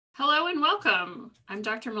and welcome. I'm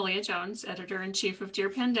Dr. Malia Jones, Editor-in-Chief of Dear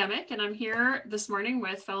Pandemic, and I'm here this morning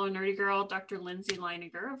with fellow nerdy girl, Dr. Lindsey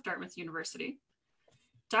Leininger of Dartmouth University.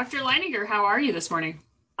 Dr. Leininger, how are you this morning?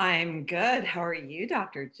 I'm good. How are you,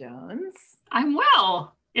 Dr. Jones? I'm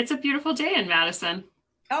well. It's a beautiful day in Madison.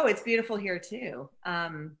 Oh, it's beautiful here too.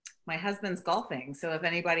 My husband's golfing, so if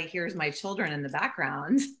anybody hears my children in the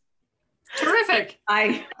background, terrific.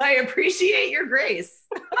 I appreciate your grace.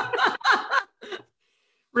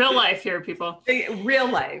 Real life here, people. Real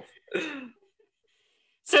life.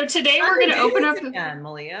 So today we're going to open up again,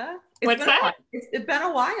 Malia. What's that? It's been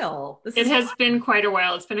a while. It has been quite a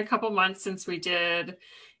while. It's been a couple months since we did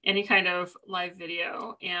any kind of live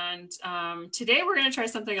video. And today we're going to try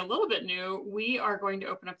something a little bit new. We are going to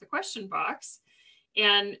open up the question box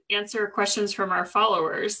and answer questions from our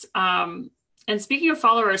followers. And speaking of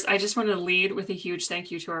followers, I just want to lead with a huge thank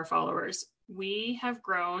you to our followers. We have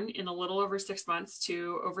grown in a little over 6 months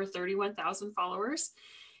to over 31,000 followers.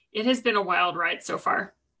 It has been a wild ride so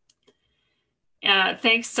far.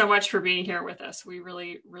 Thanks so much for being here with us. We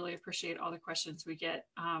really, really appreciate all the questions we get.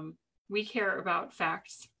 We care about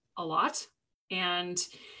facts a lot, and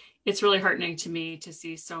it's really heartening to me to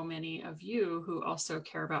see so many of you who also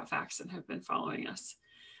care about facts and have been following us.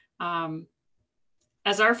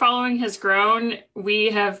 As our following has grown, we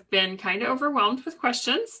have been kind of overwhelmed with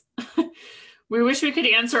questions. We wish we could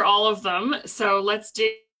answer all of them. So let's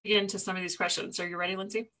dig into some of these questions. Are you ready,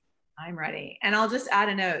 Lindsey? I'm ready. And I'll just add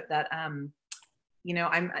a note that,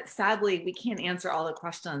 sadly, we can't answer all the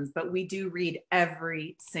questions, but we do read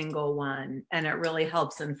every single one, and it really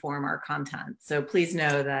helps inform our content. So please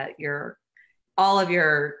know that all of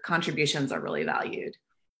your contributions are really valued.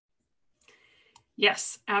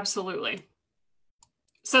 Yes, absolutely.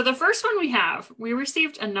 So the first one we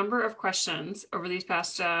received a number of questions over these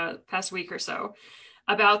past week or so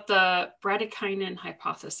about the bradykinin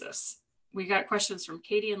hypothesis. We got questions from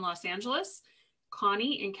Katie in Los Angeles,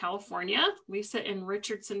 Connie in California, Lisa in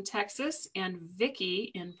Richardson, Texas, and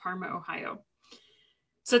Vicky in Parma, Ohio.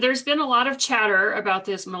 So there's been a lot of chatter about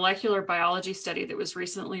this molecular biology study that was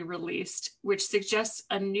recently released, which suggests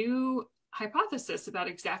a new hypothesis about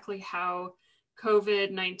exactly how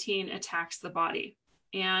COVID-19 attacks the body,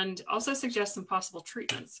 and also suggests some possible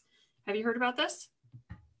treatments. Have you heard about this?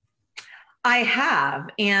 I have,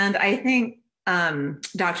 and I think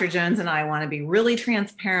Dr. Jones and I want to be really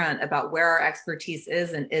transparent about where our expertise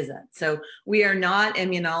is and isn't. So we are not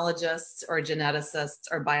immunologists or geneticists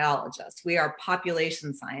or biologists. We are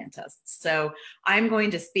population scientists. So I'm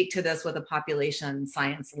going to speak to this with a population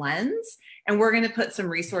science lens, and we're going to put some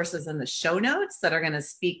resources in the show notes that are going to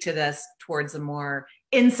speak to this towards a more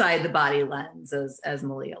inside the body lens, as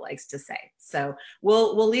Malia likes to say. So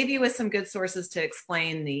we'll leave you with some good sources to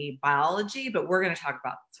explain the biology, but we're going to talk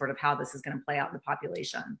about sort of how this is going to play out in the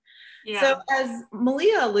population. Yeah. So as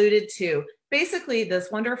Malia alluded to, basically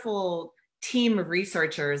this wonderful team of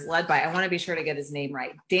researchers led by, I want to be sure to get his name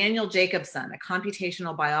right, Daniel Jacobson, a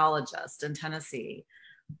computational biologist in Tennessee,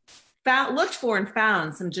 looked for and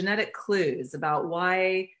found some genetic clues about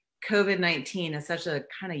why COVID-19 is such a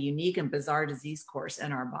kind of unique and bizarre disease course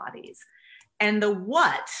in our bodies. And the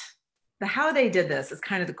how they did this is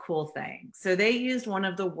kind of the cool thing. So they used one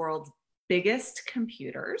of the world's biggest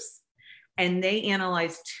computers, and they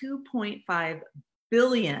analyzed 2.5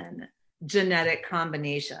 billion genetic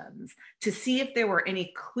combinations to see if there were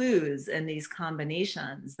any clues in these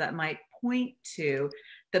combinations that might point to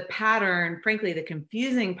the pattern, frankly, the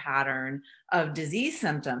confusing pattern of disease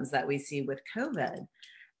symptoms that we see with COVID.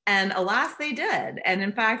 And alas, they did. And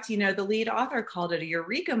in fact, the lead author called it a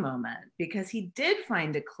eureka moment, because he did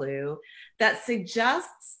find a clue that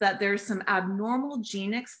suggests that there's some abnormal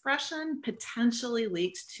gene expression potentially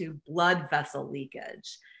leads to blood vessel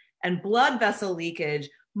leakage. And blood vessel leakage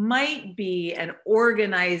might be an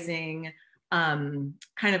organizing kind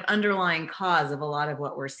of underlying cause of a lot of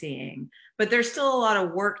what we're seeing. But there's still a lot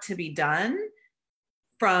of work to be done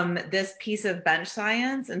from this piece of bench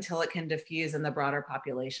science until it can diffuse in the broader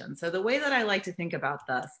population. So the way that I like to think about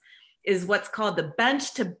this is what's called the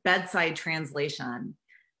bench to bedside translation.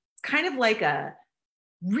 It's kind of like a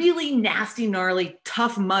really nasty, gnarly,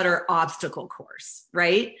 tough mudder obstacle course,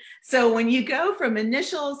 right? So when you go from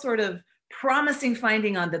initial sort of promising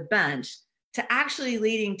finding on the bench to actually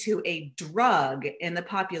leading to a drug in the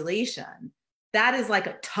population, that is like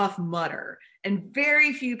a tough mudder. And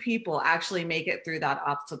very few people actually make it through that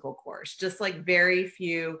obstacle course, just like very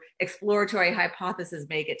few exploratory hypotheses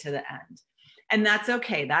make it to the end. And that's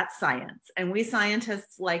okay, that's science. And we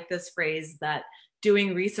scientists like this phrase that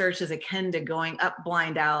doing research is akin to going up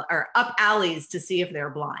up alleys to see if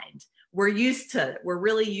they're blind. We're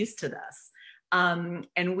really used to this.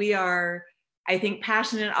 And we are, I think,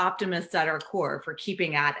 passionate optimists at our core for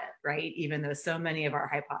keeping at it, right? Even though so many of our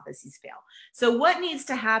hypotheses fail. So what needs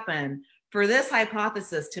to happen for this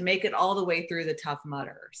hypothesis to make it all the way through the Tough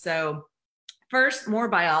Mudder? So first, more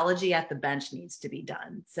biology at the bench needs to be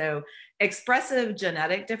done. So expressive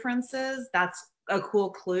genetic differences, that's a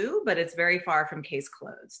cool clue, but it's very far from case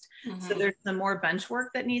closed. So there's some more bench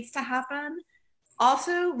work that needs to happen.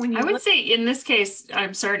 Also, when you I would say in this case,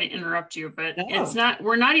 I'm sorry to interrupt you, but it's not,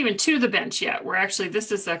 we're not even to the bench yet. We're actually,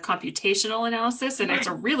 this is a computational analysis and it's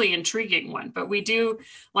a really intriguing one, but we do,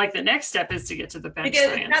 like, the next step is to get to the bench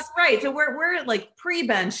science. That's right. So we're like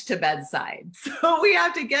pre-bench to bedside. So we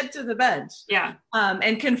have to get to the bench. Yeah.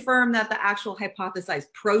 And confirm that the actual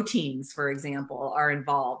hypothesized proteins, for example, are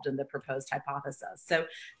involved in the proposed hypothesis. So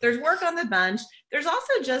there's work on the bench. There's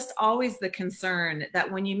also just always the concern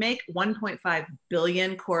that when you make 1.5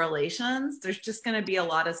 billion correlations, there's just going to be a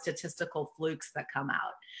lot of statistical flukes that come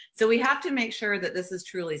out. So we have to make sure that this is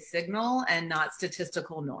truly signal and not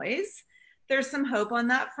statistical noise. There's some hope on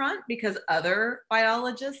that front because other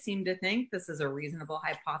biologists seem to think this is a reasonable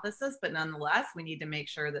hypothesis, but nonetheless, we need to make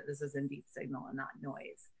sure that this is indeed signal and not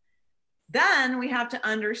noise. Then we have to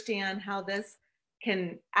understand how this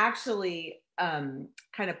can actually kind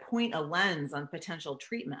of point a lens on potential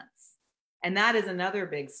treatments. And that is another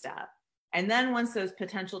big step. And then once those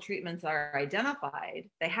potential treatments are identified,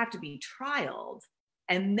 they have to be trialed.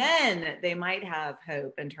 And then they might have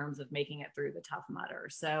hope in terms of making it through the Tough Mudder.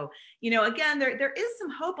 So, you know, again, there is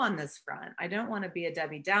some hope on this front. I don't want to be a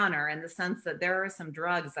Debbie Downer in the sense that there are some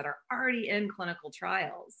drugs that are already in clinical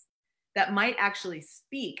trials that might actually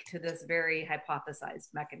speak to this very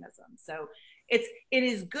hypothesized mechanism. So it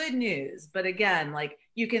is good news, but again, like,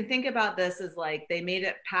 you can think about this as like they made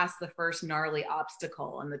it past the first gnarly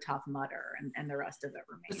obstacle in the Tough Mudder, and the rest of it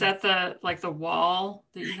remains. Is that the wall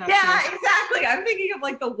that you have? Yeah, exactly. I'm thinking of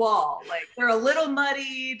like the wall. Like, they're a little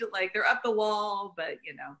muddied, like they're up the wall, but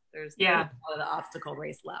you know, there's a lot of the obstacle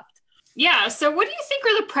race left. Yeah. So what do you think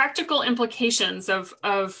are the practical implications of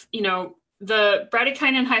you know, the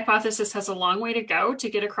bradykinin hypothesis has a long way to go to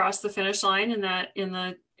get across the finish line in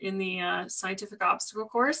the scientific obstacle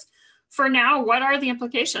course. For now, what are the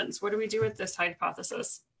implications? What do we do with this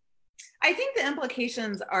hypothesis? I think the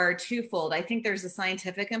implications are twofold. I think there's a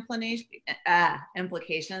scientific implications,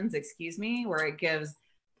 where it gives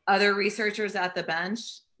other researchers at the bench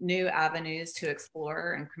new avenues to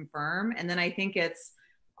explore and confirm. And then I think it's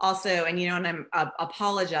also, and you know, and I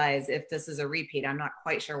apologize if this is a repeat, I'm not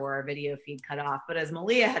quite sure where our video feed cut off, but as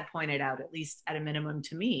Malia had pointed out, at least at a minimum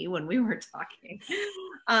to me when we were talking,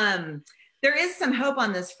 there is some hope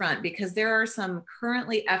on this front because there are some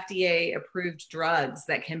currently FDA approved drugs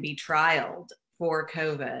that can be trialed for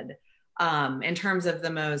COVID in terms of the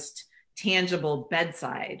most tangible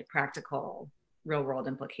bedside practical real world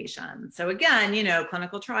implications. So again, you know,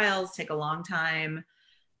 clinical trials take a long time.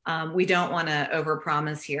 We don't want to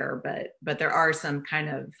overpromise here, but there are some kind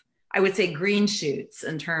of, I would say, green shoots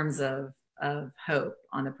in terms of hope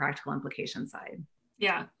on the practical implication side.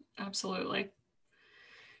 Yeah, absolutely.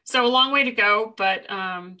 So a long way to go, but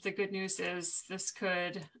the good news is this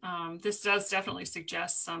does definitely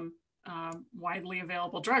suggest some widely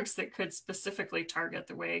available drugs that could specifically target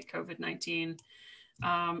the way COVID-19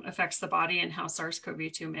 affects the body and how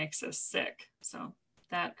SARS-CoV-2 makes us sick. So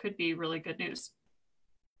that could be really good news.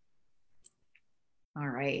 All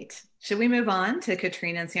right. Should we move on to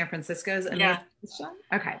Katrina in San Francisco's question?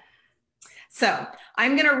 Okay. So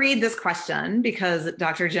I'm going to read this question because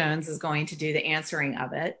Dr. Jones is going to do the answering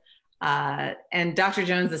of it. And Dr.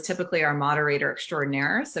 Jones is typically our moderator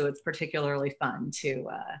extraordinaire, so it's particularly fun to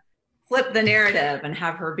flip the narrative and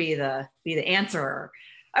have her be the answerer.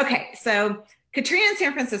 Okay, so Katrina in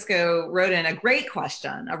San Francisco wrote in a great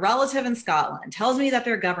question. A relative in Scotland tells me that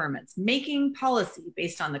their government's making policy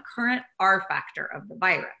based on the current R factor of the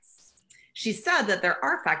virus. She said that their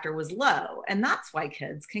R factor was low, and that's why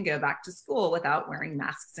kids can go back to school without wearing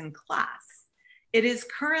masks in class. It is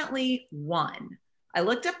currently 1. I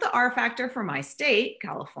looked up the R factor for my state,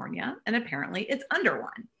 California, and apparently it's under 1.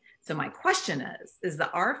 So my question is the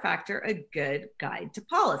R factor a good guide to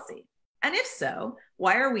policy? And if so,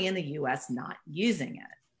 why are we in the US not using it?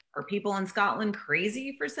 Are people in Scotland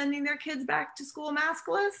crazy for sending their kids back to school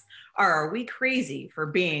maskless? Or are we crazy for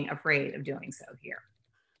being afraid of doing so here?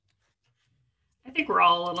 I think we're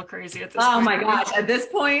all a little crazy at this point. Oh my gosh, at this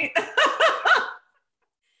point.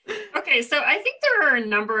 Okay, so I think there are a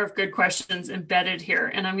number of good questions embedded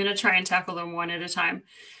here, and I'm going to try and tackle them one at a time.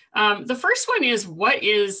 The first one is, what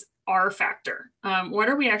is R factor. What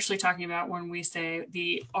are we actually talking about when we say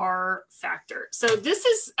the R factor? So this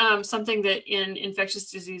is something that in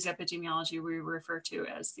infectious disease epidemiology we refer to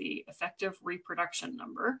as the effective reproduction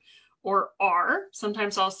number, or R,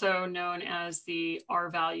 sometimes also known as the R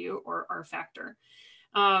value or R factor.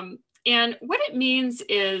 And what it means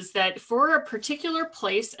is that for a particular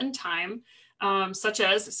place and time, such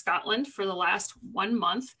as Scotland for the last 1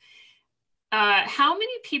 month, how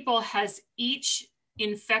many people has each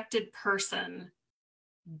infected person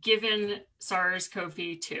given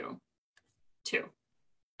SARS-CoV-2? 2.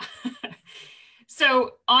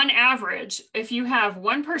 So on average, if you have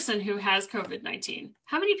one person who has COVID-19,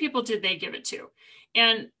 how many people did they give it to?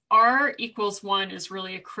 And R equals 1 is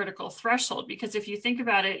really a critical threshold, because if you think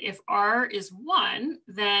about it, if R is 1,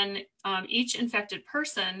 then each infected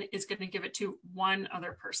person is going to give it to one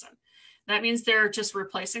other person. That means they're just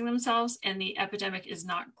replacing themselves and the epidemic is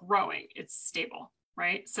not growing, it's stable,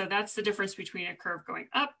 right? So that's the difference between a curve going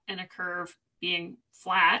up and a curve being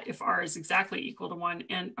flat, if R is exactly equal to 1,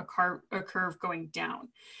 and a curve going down.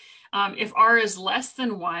 If R is less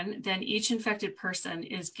than 1, then each infected person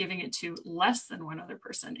is giving it to less than one other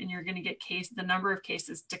person, and you're going to get the number of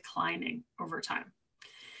cases declining over time.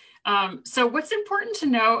 So what's important to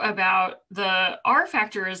know about the R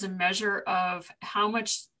factor is a measure of how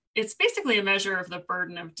much, it's basically a measure of the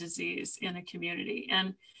burden of disease in a community.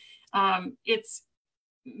 And it's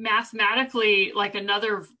mathematically like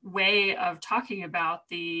another way of talking about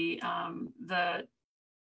the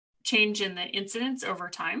change in the incidence over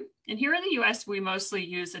time. And here in the US, we mostly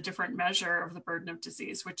use a different measure of the burden of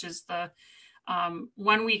disease, which is the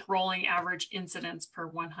 1 week rolling average incidence per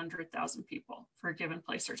 100,000 people for a given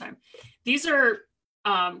place or time. These are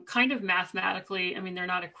kind of mathematically, I mean, they're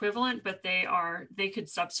not equivalent, but they could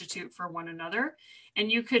substitute for one another. And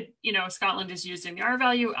you could, Scotland is using the R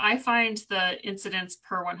value. I find the incidence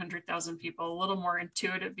per 100,000 people a little more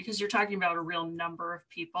intuitive, because you're talking about a real number of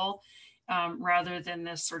people rather than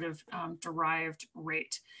this sort of derived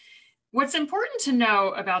rate. What's important to know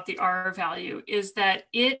about the R value is that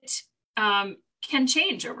it can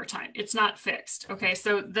change over time. It's not fixed. Okay,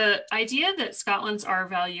 so the idea that Scotland's R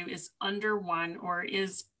value is under 1 or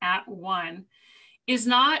is at 1 is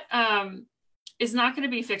not going to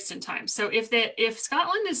be fixed in time. So if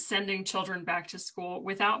Scotland is sending children back to school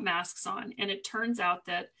without masks on, and it turns out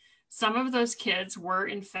that some of those kids were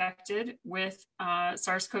infected with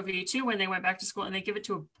SARS-CoV-2 when they went back to school, and they give it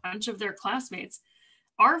to a bunch of their classmates,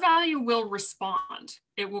 R value will respond.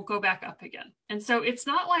 It will go back up again. And so it's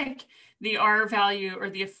not like the R value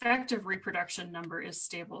or the effective reproduction number is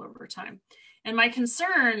stable over time. And my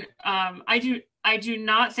concern, I do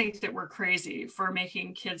not think that we're crazy for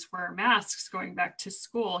making kids wear masks going back to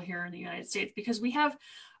school here in the United States, because we have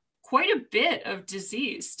quite a bit of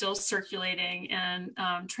disease still circulating and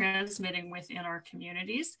transmitting within our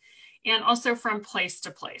communities, and also from place to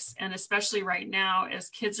place. And especially right now, as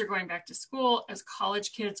kids are going back to school, as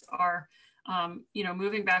college kids are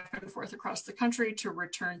moving back and forth across the country to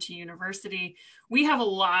return to university, we have a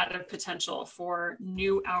lot of potential for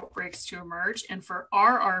new outbreaks to emerge, and for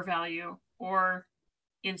our R value, or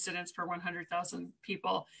incidence per 100,000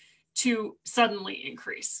 people, to suddenly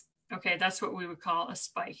increase. Okay, that's what we would call a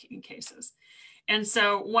spike in cases. And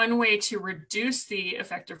so one way to reduce the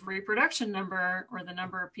effective reproduction number, or the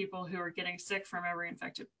number of people who are getting sick from every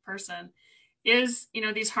infected person, is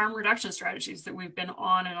these harm reduction strategies that we've been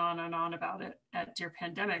on and on and on about it at Dear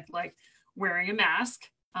Pandemic, like wearing a mask,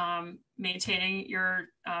 maintaining your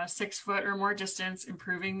 6 foot or more distance,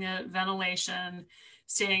 improving the ventilation,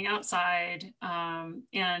 staying outside,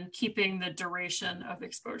 and keeping the duration of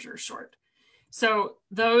exposure short. So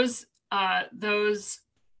those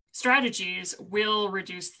strategies will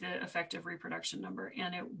reduce the effective reproduction number,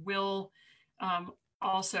 and it will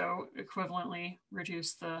also equivalently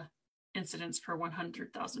reduce the incidence per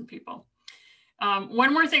 100,000 people.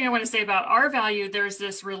 One more thing I want to say about R value, there's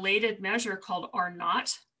this related measure called R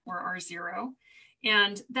naught, or R0,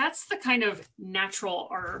 and that's the kind of natural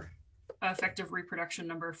R effective reproduction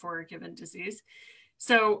number for a given disease.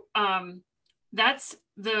 So that's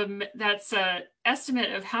an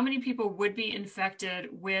estimate of how many people would be infected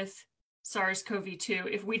with SARS-CoV-2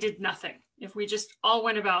 if we did nothing, if we just all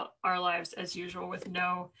went about our lives as usual with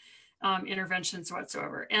no interventions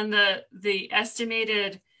whatsoever. And the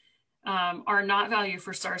estimated R naught value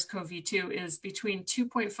for SARS-CoV-2 is between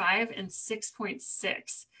 2.5 and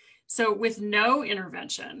 6.6. So with no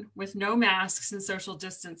intervention, with no masks and social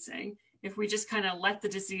distancing, if we just kind of let the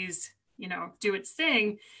disease, do its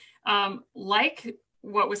thing, like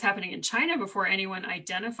what was happening in China before anyone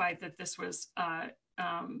identified that this was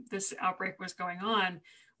this outbreak was going on,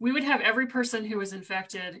 we would have every person who was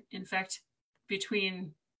infected infect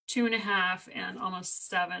between 2.5 and almost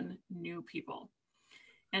 7 new people.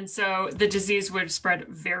 And so the disease would spread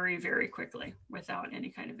very, very quickly without any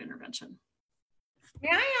kind of intervention. May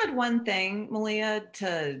I add one thing, Malia,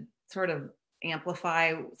 to sort of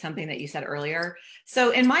amplify something that you said earlier?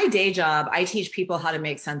 So in my day job, I teach people how to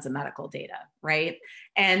make sense of medical data, right?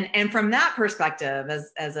 And from that perspective,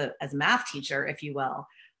 as a math teacher, if you will,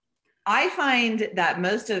 I find that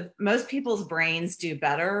most people's brains do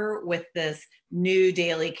better with this new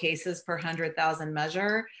daily cases per 100,000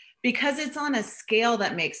 measure, because it's on a scale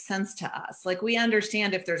that makes sense to us. Like, we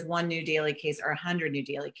understand if there's 1 new daily case or 100 new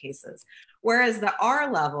daily cases. Whereas the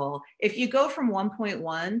R level, if you go from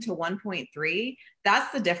 1.1 to 1.3,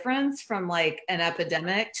 that's the difference from like an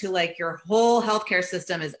epidemic to like your whole healthcare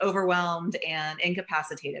system is overwhelmed and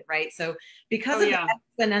incapacitated, right? So because of the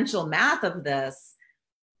exponential math of this,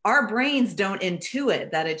 our brains don't intuit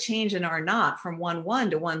that a change in R naught from 1.1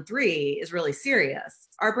 to 1.3 is really serious.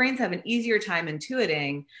 Our brains have an easier time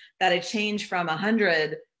intuiting that a change from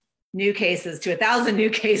 100 new cases to 1,000 new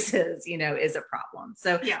cases, is a problem.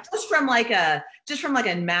 So just from like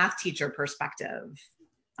a math teacher perspective,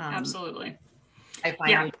 absolutely, I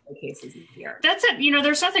find new cases easier. That's it.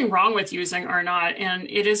 There's nothing wrong with using R naught, and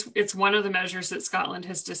it's one of the measures that Scotland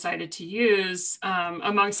has decided to use,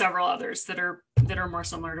 among several others that are more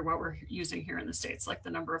similar to what we're using here in the States, like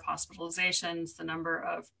the number of hospitalizations, the number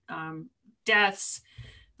of deaths,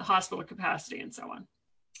 the hospital capacity, and so on.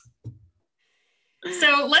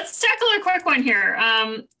 So let's tackle a quick one here.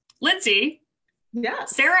 Lindsey,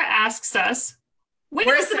 Sarah asks us, when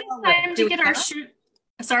is the best time to get our shoot?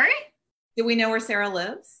 Sorry? Do we know where Sarah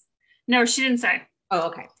lives? No, she didn't say. Oh,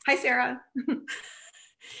 okay. Hi, Sarah.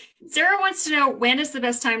 Sarah wants to know, when is the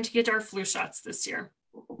best time to get our flu shots this year?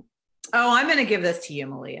 Oh, I'm going to give this to you,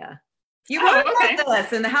 Malia. You wrote about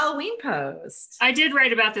this in the Halloween post. I did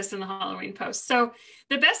write about this in the Halloween post. So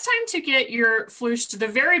the best time to get your the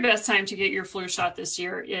very best time to get your flu shot this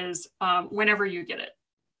year is whenever you get it.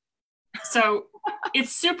 So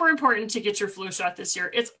it's super important to get your flu shot this year.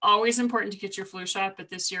 It's always important to get your flu shot, but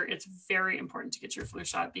this year it's very important to get your flu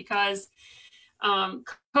shot because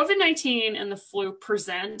COVID-19 and the flu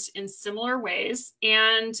present in similar ways,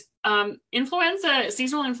 and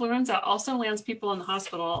seasonal influenza also lands people in the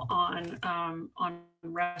hospital on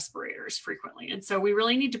respirators frequently. And so we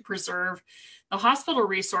really need to preserve the hospital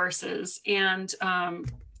resources and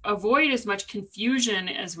avoid as much confusion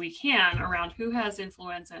as we can around who has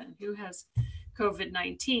influenza and who has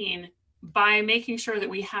COVID-19 by making sure that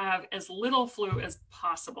we have as little flu as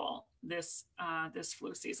possible this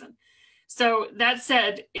flu season. So that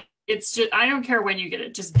said, it's just, I don't care when you get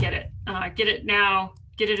it, just get it. Get it now,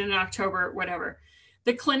 get it in October, whatever.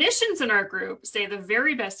 The clinicians in our group say the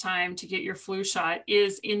very best time to get your flu shot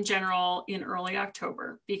is in general in early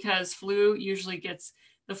October, because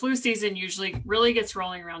the flu season usually really gets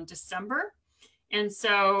rolling around December. And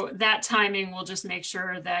so that timing will just make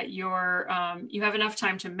sure that you have enough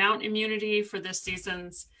time to mount immunity for this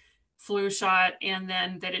season's flu shot, and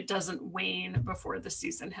then that it doesn't wane before the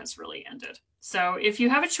season has really ended. So if you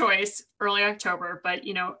have a choice, early October, but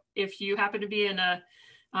if you happen to be in a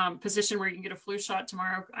position where you can get a flu shot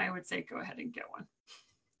tomorrow, I would say go ahead and get one.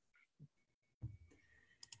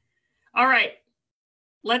 All right,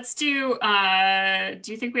 let's do you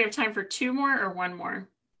think we have time for 2 more or 1 more?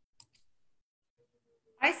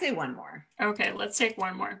 I say 1 more. Okay, let's take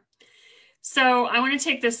 1 more. So I want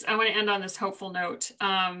to end on this hopeful note.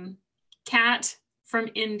 Kat from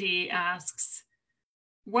Indy asks,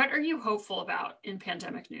 what are you hopeful about in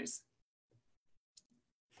pandemic news?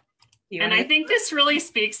 And I think this really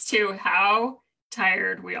speaks to how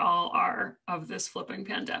tired we all are of this flipping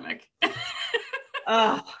pandemic.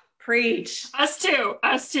 Oh, preach. Us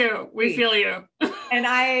too. We feel you. And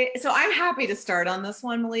I'm happy to start on this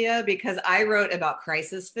one, Malia, because I wrote about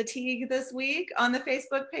crisis fatigue this week on the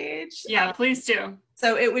Facebook page. Yeah, please do.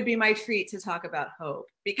 So it would be my treat to talk about hope,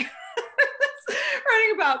 because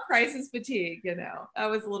writing about crisis fatigue, I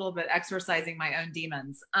was a little bit exercising my own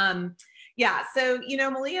demons. So,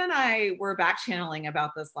 Malia and I were back channeling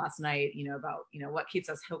about this last night, about, what keeps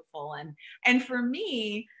us hopeful. And for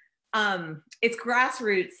me, it's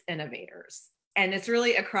grassroots innovators. And it's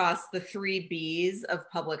really across the 3 B's of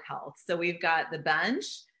public health. So we've got the bench,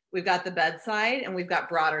 we've got the bedside, and we've got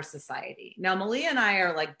broader society. Now, Malia and I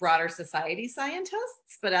are like broader society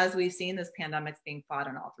scientists, but as we've seen, this pandemic's being fought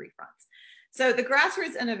on all 3 fronts. So the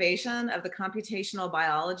grassroots innovation of the computational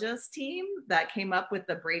biologist team that came up with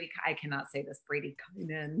the Bradykinin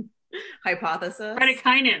hypothesis.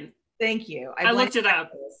 Bradykinin. Thank you. I looked it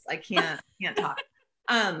up. I can't talk.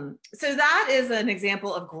 So that is an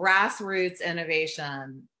example of grassroots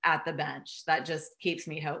innovation at the bench that just keeps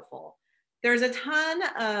me hopeful. There's a ton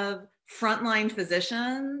of frontline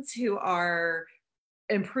physicians who are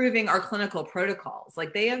improving our clinical protocols.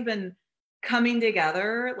 Like they have been coming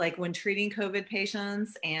together, like when treating COVID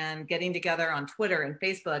patients and getting together on Twitter and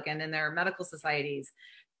Facebook and in their medical societies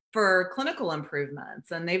for clinical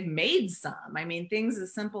improvements. And they've made some. I mean, things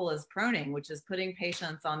as simple as proning, which is putting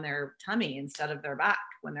patients on their tummy instead of their back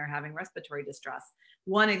when they're having respiratory distress.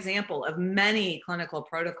 One example of many clinical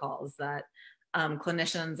protocols that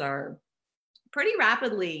clinicians are pretty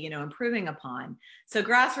rapidly, improving upon. So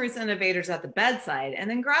grassroots innovators at the bedside, and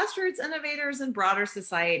then grassroots innovators in broader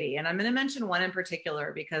society. And I'm going to mention one in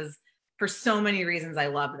particular because for so many reasons I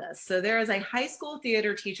love this. So there is a high school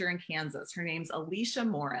theater teacher in Kansas. Her name's Alicia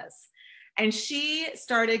Morris. And she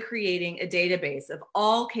started creating a database of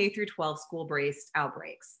all K-12 school-based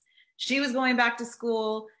outbreaks. She was going back to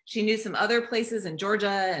school. She knew some other places in Georgia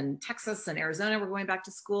and Texas and Arizona were going back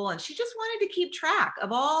to school. And she just wanted to keep track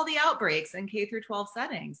of all the outbreaks in K-12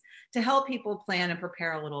 settings to help people plan and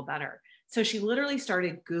prepare a little better. So she literally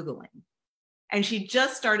started Googling. And she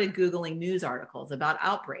just started Googling news articles about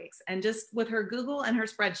outbreaks. And just with her Google and her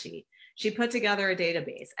spreadsheet, she put together a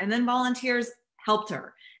database. And then volunteers helped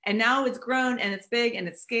her. And now it's grown and it's big and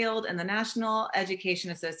it's scaled. And the National Education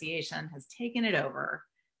Association has taken it over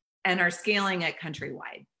and are scaling it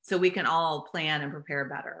countrywide so we can all plan and prepare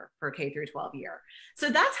better for K-12 year.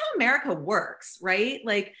 So that's how America works, right?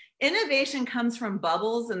 Like innovation comes from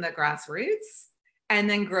bubbles in the grassroots and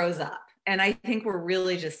then grows up. And I think we're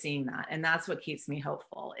really just seeing that. And that's what keeps me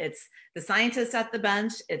hopeful. It's the scientists at the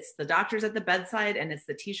bench, it's the doctors at the bedside, and it's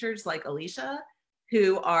the teachers like Alicia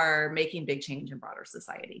who are making big change in broader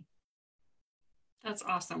society. That's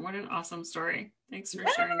awesome. What an awesome story. Thanks for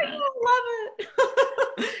sharing that. I love it.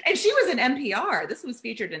 And she was in NPR. This was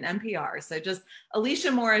featured in NPR. So just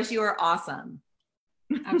Alicia Morris, you are awesome.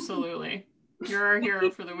 Absolutely. You're our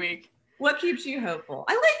hero for the week. What keeps you hopeful?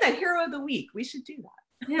 I like that hero of the week. We should do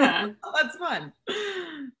that. Yeah. Oh, that's fun.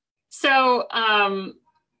 So,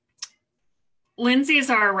 Lindsey is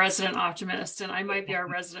our resident optimist and I might be our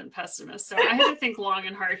resident pessimist. So I had to think long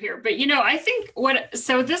and hard here. But, I think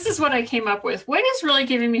so this is what I came up with. What is really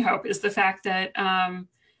giving me hope is the fact that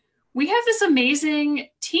we have this amazing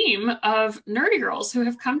team of nerdy girls who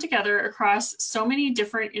have come together across so many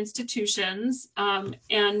different institutions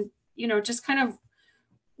and, just kind of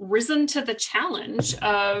risen to the challenge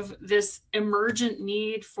of this emergent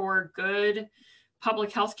need for good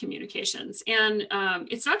public health communications. And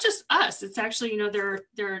it's not just us, it's actually, there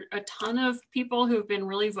are a ton of people who've been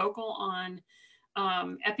really vocal on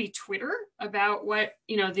Epi Twitter about what,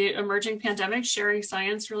 the emerging pandemic, sharing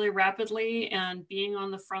science really rapidly and being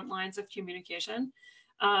on the front lines of communication.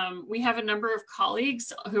 We have a number of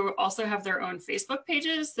colleagues who also have their own Facebook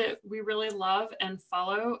pages that we really love and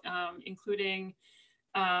follow, including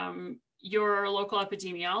your local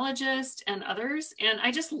epidemiologist and others. And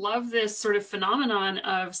I just love this sort of phenomenon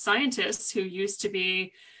of scientists who used to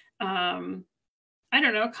be,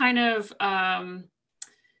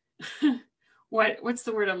 what's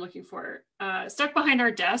the word I'm looking for? Stuck behind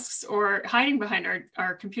our desks or hiding behind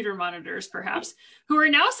our computer monitors, perhaps, who are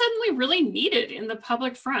now suddenly really needed in the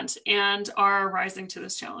public front and are rising to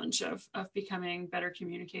this challenge of becoming better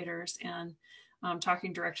communicators and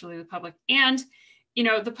talking directly to the public. And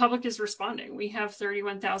the public is responding. We have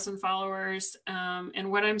 31,000 followers. And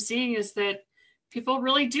what I'm seeing is that people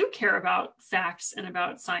really do care about facts and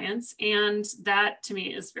about science. And that to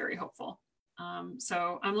me is very hopeful.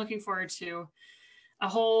 So I'm looking forward to a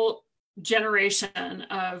whole generation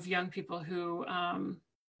of young people who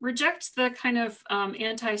reject the kind of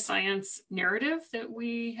anti-science narrative that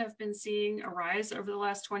we have been seeing arise over the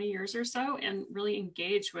last 20 years or so and really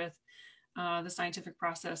engage with the scientific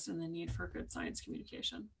process and the need for good science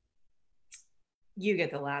communication. You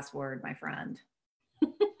get the last word, my friend.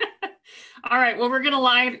 All right, well, we're going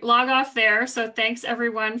to log off there. So thanks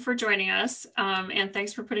everyone for joining us. And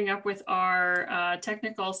thanks for putting up with our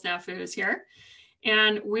technical snafus here.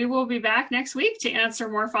 And we will be back next week to answer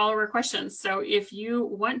more follower questions. So if you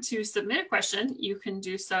want to submit a question, you can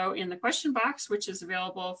do so in the question box, which is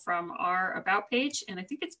available from our About page. And I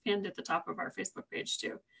think it's pinned at the top of our Facebook page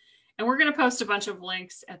too. And we're going to post a bunch of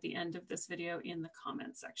links at the end of this video in the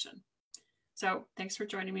comments section. So thanks for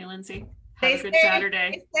joining me, Lindsey. Have a good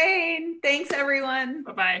Saturday. Thanks, everyone.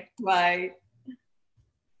 Bye-bye. Bye.